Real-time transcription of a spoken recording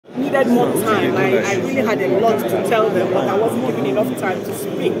needed more time. I really had a lot to tell them, but I wasn't given enough time to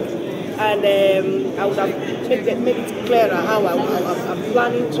speak. And I would have made it clearer how I'm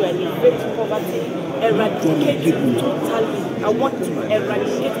planning to eliminate poverty, eradicate it totally. I want to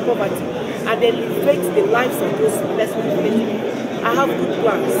eradicate poverty and elevate the lives of those less privileged. I have good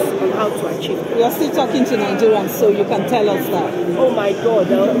plans on how to achieve it. We are still talking to Nigerians, so you can tell us that. Oh my God,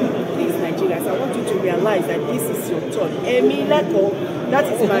 please Nigerians, I want you to realize that this is your turn. Emileko, that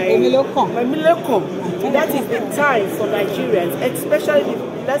is my Emileko. That is the time for Nigerians, especially the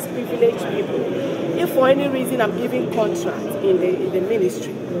less privileged people. If for any reason I'm giving contract in the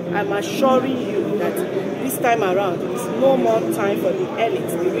ministry, I'm assuring you that this time around, it's no more time for the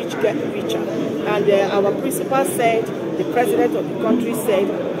elites, the rich get richer. And our principal said, the president of the country said,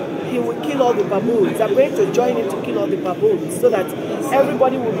 he will kill all the baboons. I'm going to join him to kill all the baboons so that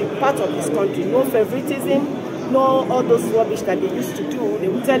everybody will be part of this country. No favoritism, no all those rubbish that they used to do. They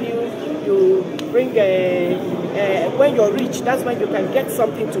will tell you, you bring when you're rich, that's when you can get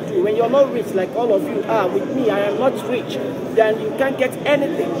something to do. When you're not rich, like all of you are, with me, I am not rich, then you can't get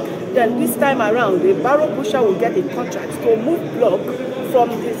anything. Then this time around, the barrow pusher will get a contract to move block from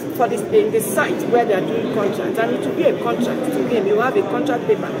the site where they are doing contracts, and it will be a contract to him. You have a contract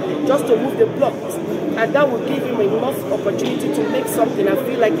paper just to move the blocks, and that will give him enough opportunity to make something and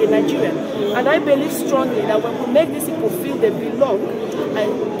feel like a Nigerian. And I believe strongly that when we make these people feel they belong,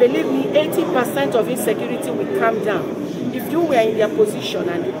 and believe me, 80% of insecurity will come down. If you were in their position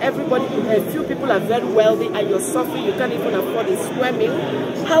and everybody, a few people are very wealthy and you're suffering, you can't even afford a square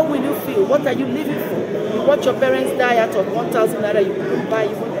meal, how will you feel? What are you living for? You watch your parents die out of 1,000 naira, you could buy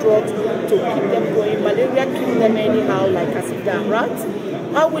even drugs to keep them going. Malaria kills them anyhow, like as if they're rats.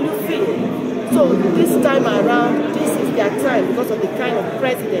 How will you feel? So this time around, this is their time because of the kind of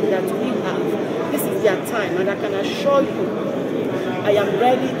president that we have. This is their time, and I can assure you, I am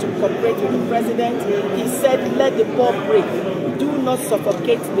ready to cooperate with the president. He said, let the poor breathe. Do not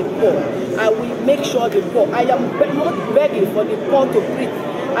suffocate the poor. I will make sure the poor, I am not begging for the poor to breathe.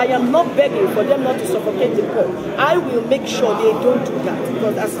 I am not begging for them not to suffocate the poor. I will make sure they don't do that.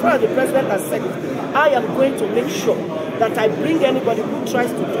 Because as far as the president has said it, I am going to make sure that I bring anybody who tries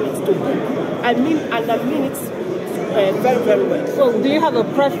to do it to book. I mean it very, very well. So do you have a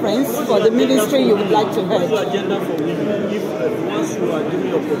preference for the ministry you would like to head? What's your agenda for women once you are doing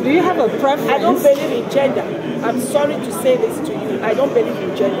your program? Do you have a preference? I don't believe in gender. I'm sorry to say this to you. I don't believe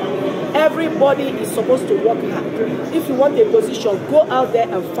in gender. Everybody is supposed to work hard. If you want a position, go out there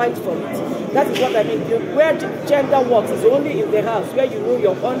and fight for it. That is what I mean. Where gender works is only in the house, where you know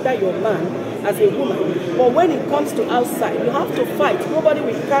you're under your man as a woman. But when it comes to outside, you have to fight. Nobody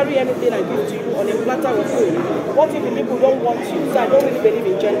will carry anything and give to you on a platter of food. What if the people don't want you? So I don't really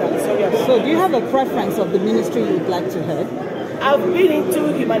believe in gender. I'm sorry about that. So do you have a preference of the ministry you would like to head? I've been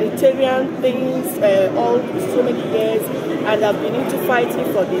into humanitarian things so many years, and I've been into fighting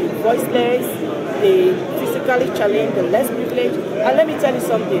for the voiceless, the physically challenged, the less privileged. And let me tell you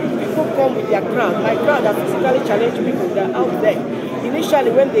something, people come with their crowd. My crowd are physically challenged people that are out there.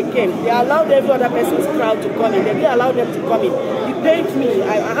 Initially when they came, they allowed every other person's crowd to come in. They didn't allow them to come in. It pained me.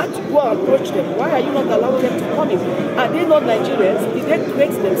 I had to go and approach them. Why are you not allowing them to come in? Are they not Nigerians? Did they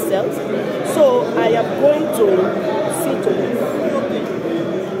create themselves? So I am going to see to this.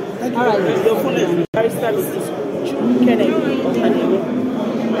 All right.